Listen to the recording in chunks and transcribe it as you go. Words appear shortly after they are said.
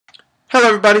Hello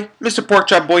everybody,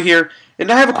 MrPorkChopBoy here, and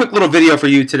I have a quick little video for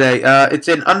you today. It's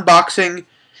an unboxing.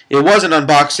 It was an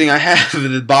unboxing. I have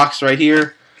the box right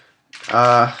here,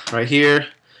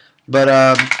 but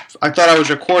I thought I was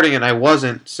recording and I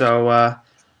wasn't, so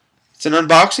it's an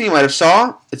unboxing. You might have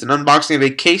saw. It's an unboxing of a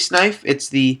case knife. It's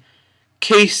the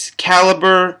case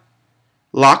caliber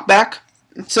lockback.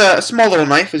 It's a small little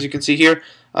knife, as you can see here.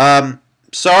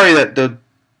 Sorry that the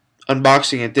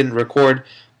unboxing it didn't record.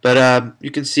 But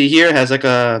you can see here it has like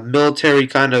a military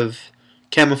kind of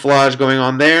camouflage going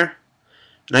on there.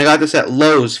 And I got this at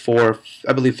Lowe's for,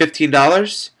 I believe,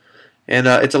 $15. And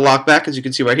it's a lockback, as you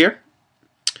can see right here.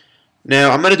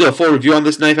 Now, I'm going to do a full review on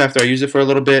this knife after I use it for a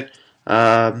little bit.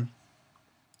 As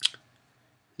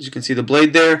you can see the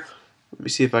blade there. Let me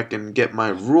see if I can get my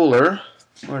ruler.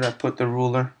 Where did I put the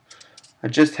ruler? I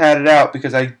just had it out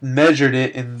because I measured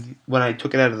it when I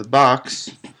took it out of the box.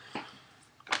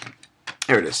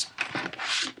 Here it is.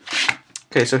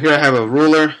 Okay, so here I have a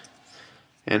ruler,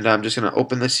 and I'm just going to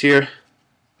open this here.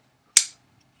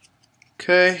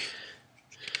 Okay,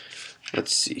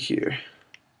 let's see here.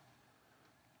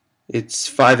 It's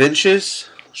 5 inches.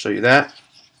 I'll show you that.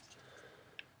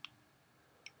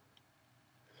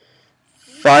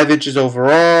 5 inches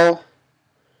overall,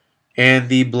 and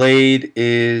the blade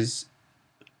is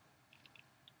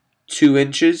 2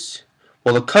 inches.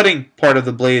 Well, the cutting part of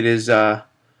the blade is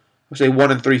I'll say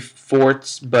 1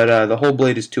 3/4, but the whole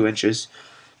blade is 2 inches.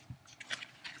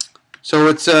 So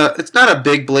it's not a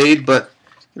big blade, but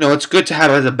it's good to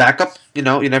have as a backup. You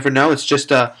never know. It's just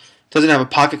doesn't have a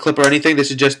pocket clip or anything.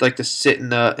 This is just like to sit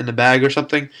in the bag or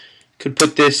something. Could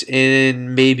put this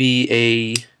in maybe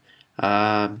a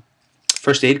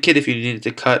first aid kit if you needed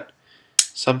to cut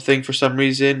something for some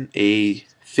reason. A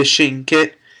fishing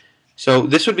kit. So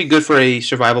this would be good for a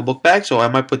survival book bag. So I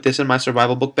might put this in my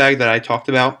survival book bag that I talked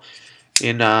about.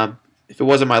 And if it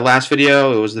wasn't my last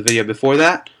video, it was the video before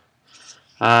that.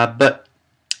 But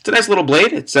it's a nice little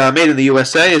blade. It's made in the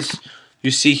USA, as you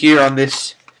see here on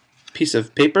this piece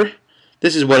of paper.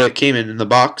 This is what it came in the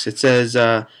box. It says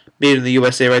made in the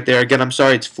USA right there. Again, I'm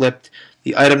sorry it's flipped.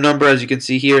 The item number, as you can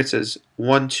see here, it says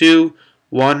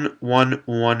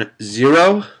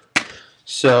 121110.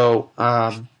 So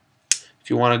if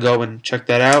you want to go and check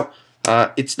that out,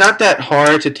 it's not that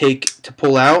hard to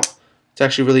pull out. It's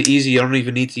actually really easy. You don't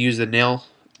even need to use the nail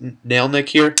nick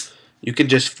here. You can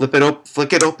just flick it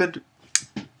open.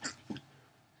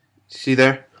 See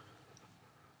there?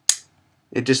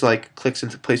 It just like clicks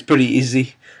into place pretty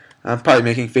easy. I'm probably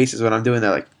making faces when I'm doing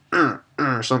that, like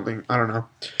or something. I don't know.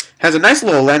 Has a nice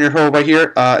little lanyard hole right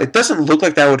here. It doesn't look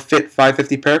like that would fit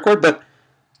 550 paracord, but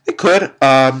it could.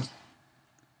 Might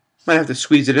have to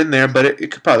squeeze it in there, but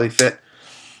it could probably fit.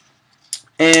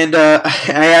 And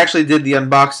I actually did the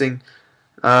unboxing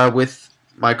with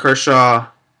my Kershaw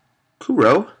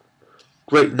Kuro.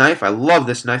 Great knife. I love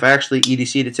this knife. I actually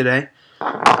EDC'd it today.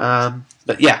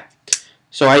 But yeah.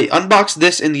 So I unboxed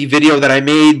this in the video that I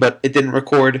made, but it didn't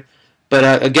record.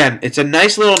 But again, it's a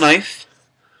nice little knife.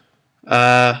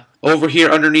 Over here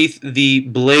underneath the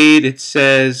blade, it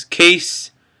says Case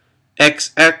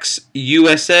XX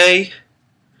USA.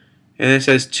 And it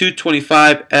says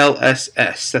 225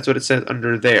 LSS. That's what it says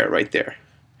under there, right there.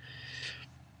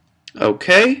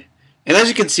 Okay. And as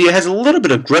you can see, it has a little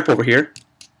bit of grip over here.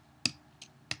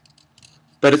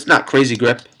 But it's not crazy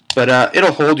grip. But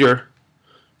it'll hold your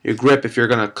grip if you're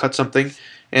going to cut something.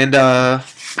 And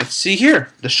let's see here.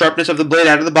 The sharpness of the blade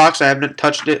out of the box. I haven't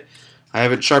touched it. I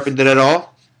haven't sharpened it at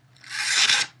all.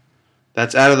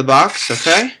 That's out of the box.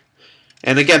 Okay.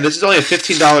 And again, this is only a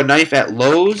 $15 knife at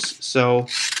Lowe's. So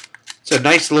it's a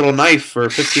nice little knife for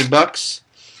 15 bucks.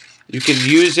 You can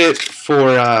use it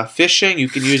for fishing. You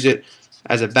can use it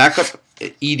as a backup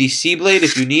EDC blade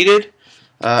if you need it.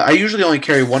 I usually only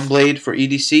carry one blade for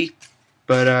EDC,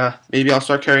 but maybe I'll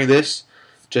start carrying this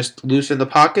just loose in the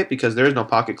pocket because there is no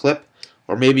pocket clip.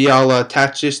 Or maybe I'll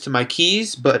attach this to my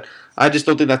keys, but I just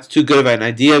don't think that's too good of an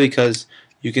idea because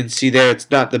you can see there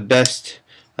it's not the best.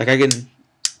 Like I can,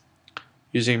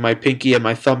 using my pinky and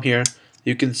my thumb here,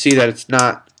 you can see that it's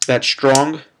not that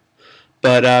strong.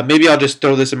 But maybe I'll just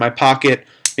throw this in my pocket.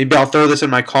 Maybe I'll throw this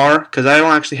in my car because I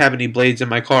don't actually have any blades in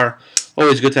my car.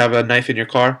 Always good to have a knife in your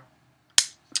car.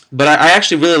 But I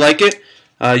actually really like it.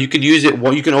 You can use it.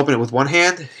 You can open it with one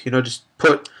hand. Just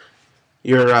put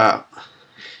your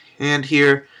hand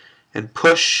here and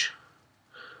push.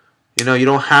 You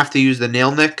don't have to use the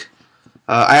nail nick.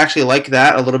 I actually like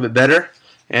that a little bit better.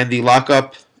 And the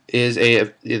lockup is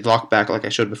a lockback like I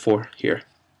showed before here.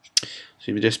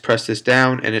 So you just press this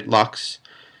down and it locks.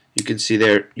 You can see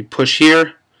there, you push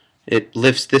here, it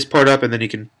lifts this part up and then you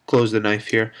can close the knife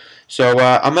here. So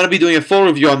I'm going to be doing a full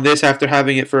review on this after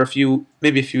having it for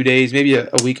maybe a few days, maybe a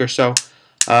week or so,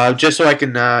 just so I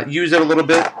can use it a little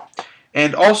bit.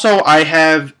 And also I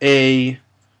have a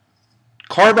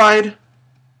carbide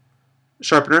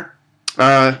sharpener.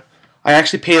 I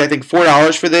actually paid, I think,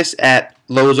 $4 for this at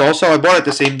Lowe's also. I bought it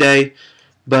the same day,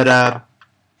 but I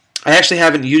actually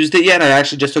haven't used it yet. I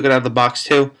actually just took it out of the box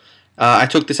too. I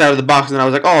took this out of the box and I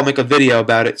was like, oh, I'll make a video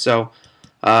about it. So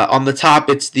on the top,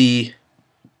 it's the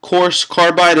coarse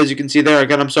carbide, as you can see there.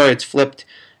 Again, I'm sorry, it's flipped.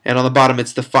 And on the bottom,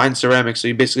 it's the fine ceramic. So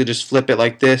you basically just flip it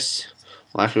like this.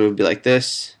 Well, actually, it would be like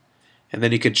this. And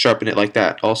then you could sharpen it like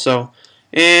that also.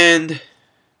 And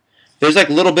there's like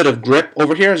a little bit of grip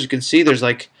over here, as you can see. There's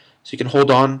like, so you can hold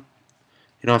on.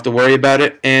 You don't have to worry about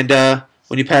it. And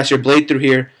when you pass your blade through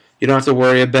here, you don't have to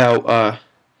worry about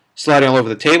sliding all over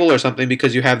the table or something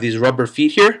because you have these rubber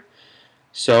feet here.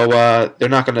 So they're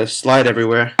not going to slide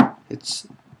everywhere.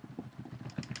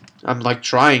 I'm like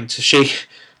trying to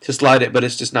slide it, but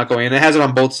it's just not going. And it has it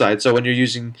on both sides. So when you're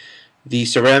using the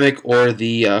ceramic or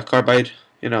the carbide,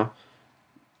 you know,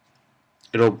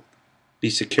 it'll be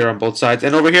secure on both sides.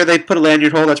 And over here they put a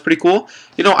lanyard hole. That's pretty cool.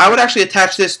 You know, I would actually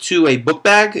attach this to a book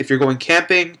bag if you're going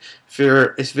camping.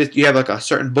 If you have like a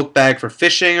certain book bag for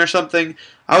fishing or something,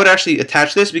 I would actually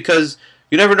attach this because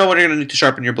you never know when you're going to need to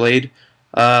sharpen your blade.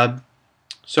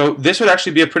 So this would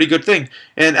actually be a pretty good thing.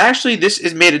 And actually, this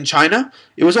is made in China.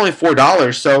 It was only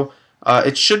 $4, so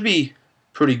it should be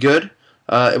pretty good.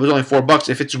 It was only $4.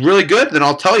 If it's really good, then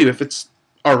I'll tell you. If it's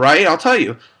all right, I'll tell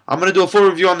you. I'm going to do a full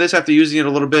review on this after using it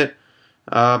a little bit.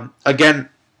 Again,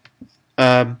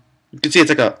 you can see it's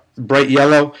like a bright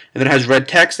yellow, and then it has red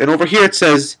text. And over here it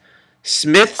says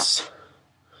Smith's,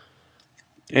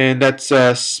 and that's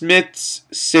Smith's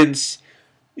since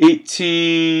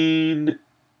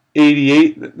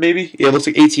 1888, maybe? Yeah, it looks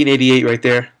like 1888 right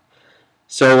there.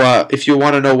 So if you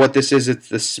want to know what this is, it's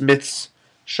the Smith's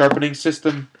sharpening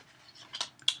system.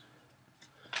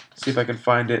 Let's see if I can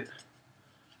find it.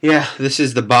 Yeah, this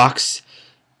is the box.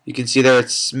 You can see there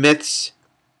it's Smith's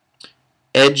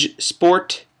Edge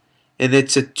Sport, and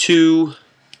it's a see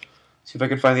if I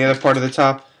can find the other part of the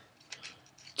top.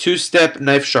 Two-step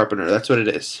knife sharpener. That's what it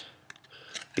is.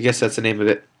 I guess that's the name of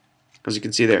it, as you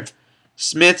can see there.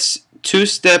 Smith's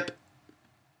two-step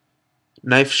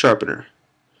knife sharpener,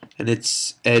 and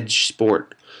it's Edge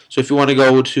Sport. So if you want to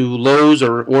go to Lowe's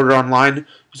or order online,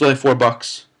 it's only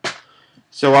 $4.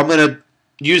 So I'm going to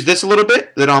use this a little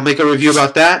bit, then I'll make a review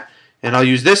about that, and I'll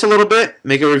use this a little bit,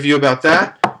 make a review about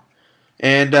that.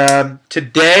 And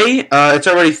today, it's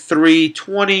already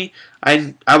 3:20.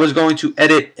 I was going to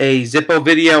edit a Zippo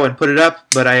video and put it up,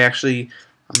 but I'm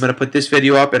going to put this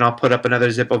video up, and I'll put up another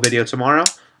Zippo video tomorrow.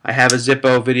 I have a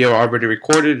Zippo video already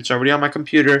recorded. It's already on my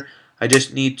computer. I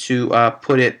just need to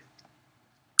put it,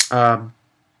 I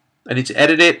need to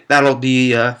edit it. That'll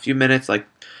be a few minutes, like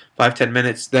 5-10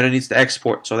 minutes. Then it needs to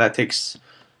export, so that takes,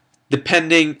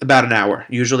 depending, about an hour.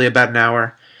 Usually about an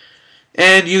hour.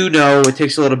 And you know it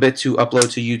takes a little bit to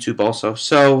upload to YouTube also.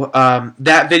 So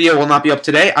that video will not be up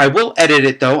today. I will edit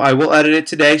it though. I will edit it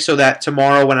today so that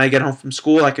tomorrow when I get home from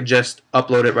school I can just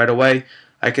upload it right away.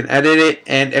 I can edit it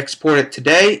and export it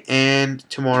today, and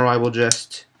tomorrow I will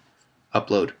just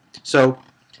upload. So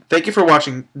thank you for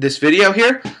watching this video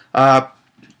here.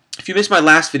 If you missed my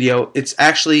last video, it's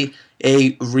actually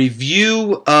a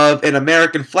review of an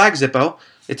American flag Zippo.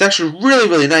 It's actually really,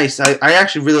 really nice. I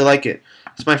actually really like it.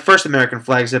 It's my first American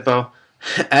flag Zippo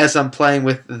as I'm playing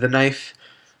with the knife.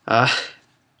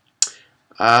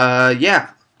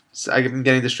 Yeah, so I'm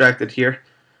getting distracted here.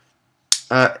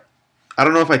 I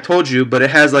don't know if I told you, but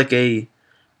it has like a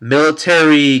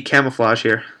military camouflage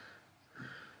here.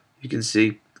 You can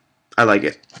see. I like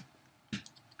it.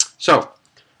 So,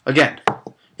 again,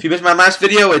 if you missed my last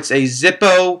video, it's a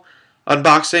Zippo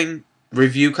unboxing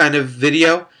review kind of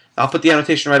video. I'll put the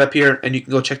annotation right up here, and you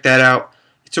can go check that out.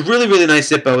 It's a really, really nice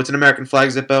Zippo. It's an American flag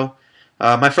Zippo.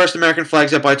 My first American flag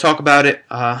Zippo, I talk about it.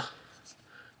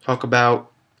 Talk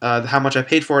about how much I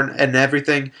paid for it and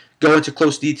everything. Go into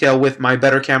close detail with my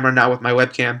better camera, not with my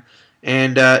webcam.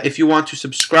 And if you want to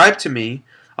subscribe to me,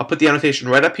 I'll put the annotation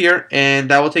right up here, and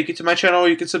that will take you to my channel where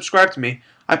you can subscribe to me.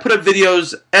 I put up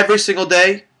videos every single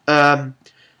day.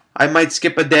 I might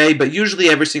skip a day, but usually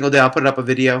every single day I'll put up a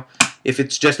video. If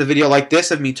it's just a video like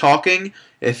this of me talking,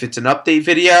 if it's an update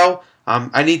video,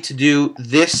 I need to do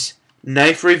this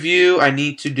knife review. I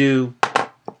need to do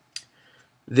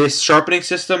this sharpening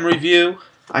system review.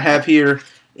 I have here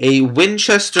a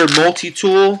Winchester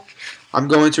multi-tool. I'm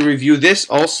going to review this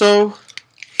also.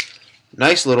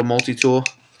 Nice little multi-tool.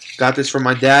 Got this from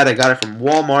my dad. I got it from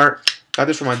Walmart. Got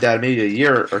this from my dad maybe a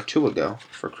year or two ago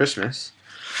for Christmas.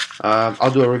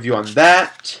 I'll do a review on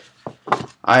that.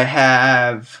 I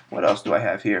have, what else do I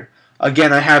have here?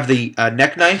 Again, I have the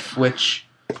neck knife, which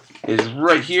is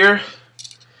right here.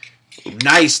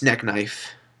 Nice neck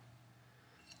knife.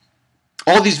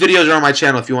 All these videos are on my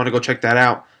channel if you want to go check that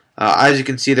out. As you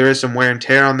can see, there is some wear and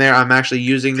tear on there. I'm actually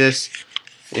using this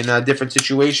in different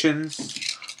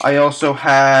situations. I also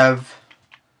have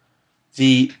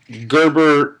the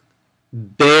Gerber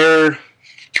Bear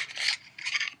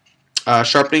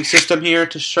sharpening system here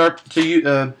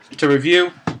to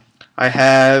review. I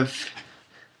have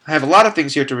a lot of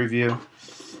things here to review.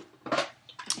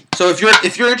 So if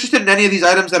you're interested in any of these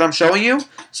items that I'm showing you,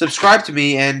 subscribe to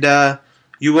me and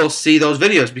you will see those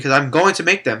videos because I'm going to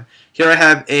make them. Here I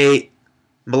have a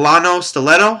Milano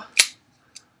stiletto.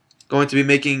 Going to be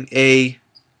making a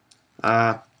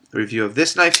review of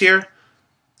this knife here.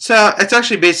 So it's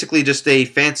actually basically just a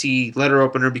fancy letter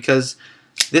opener because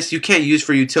this you can't use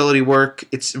for utility work.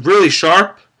 It's really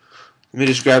sharp. Let me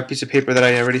just grab a piece of paper that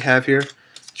I already have here.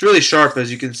 It's really sharp,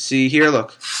 as you can see here.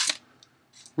 Look,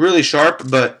 really sharp,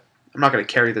 but I'm not going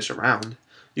to carry this around.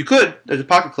 You could. There's a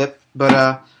pocket clip, but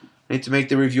I need to make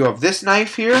the review of this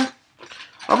knife here.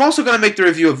 I'm also going to make the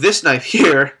review of this knife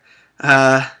here.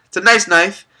 It's a nice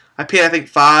knife. I paid, I think,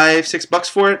 $5, $6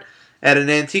 for it at an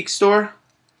antique store.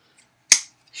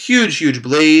 Huge, huge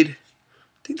blade. I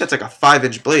think that's like a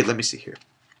 5-inch blade. Let me see here.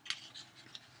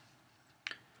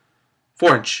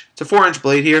 4-inch. It's a 4-inch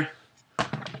blade here.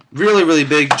 Really, really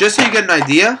big. Just so you get an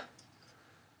idea,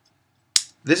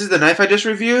 this is the knife I just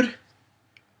reviewed.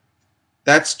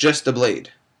 That's just the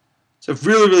blade. It's a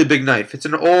really, really big knife. It's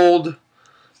an old,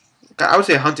 I would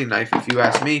say a hunting knife if you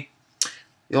ask me.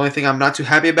 The only thing I'm not too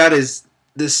happy about is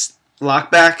this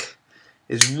lockback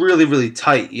is really, really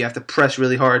tight. You have to press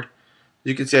really hard. As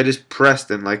you can see, I just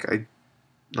pressed and I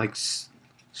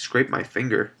scraped my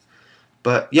finger.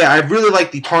 But yeah, I really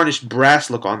like the tarnished brass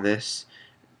look on this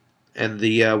and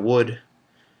the wood.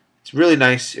 It's really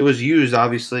nice. It was used,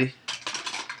 obviously.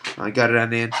 I got it at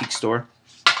an antique store.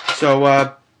 So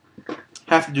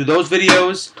have to do those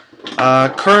videos.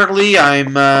 Currently,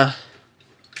 I'm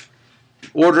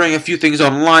ordering a few things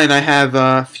online. I have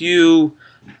a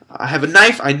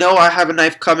knife. I know I have a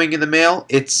knife coming in the mail.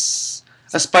 It's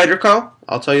a Spyderco.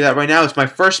 I'll tell you that right now. It's my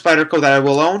first Spyderco that I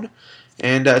will own,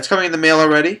 and it's coming in the mail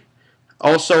already.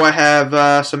 Also, I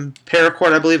have some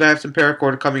paracord. I believe I have some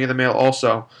paracord coming in the mail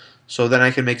also, so then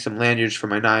I can make some lanyards for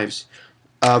my knives.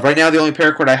 Right now, the only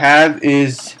paracord I have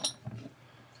is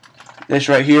this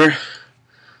right here.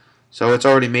 So it's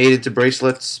already made into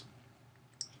bracelets.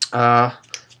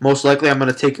 Most likely, I'm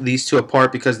going to take these two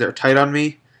apart because they're tight on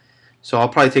me. So I'll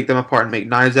probably take them apart and make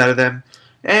knives out of them.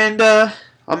 And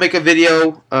I'll make a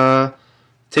video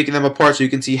taking them apart so you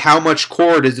can see how much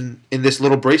cord is in this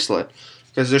little bracelet.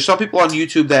 Because there's some people on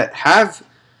YouTube that have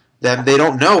them. They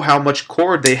don't know how much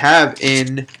cord they have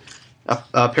in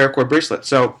a paracord bracelet.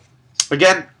 So,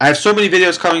 again, I have so many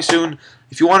videos coming soon.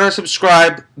 If you want to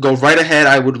subscribe, go right ahead.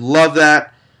 I would love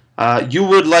that. You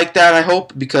would like that, I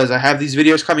hope, because I have these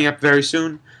videos coming up very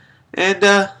soon. And,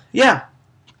 yeah.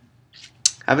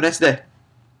 Have a nice day.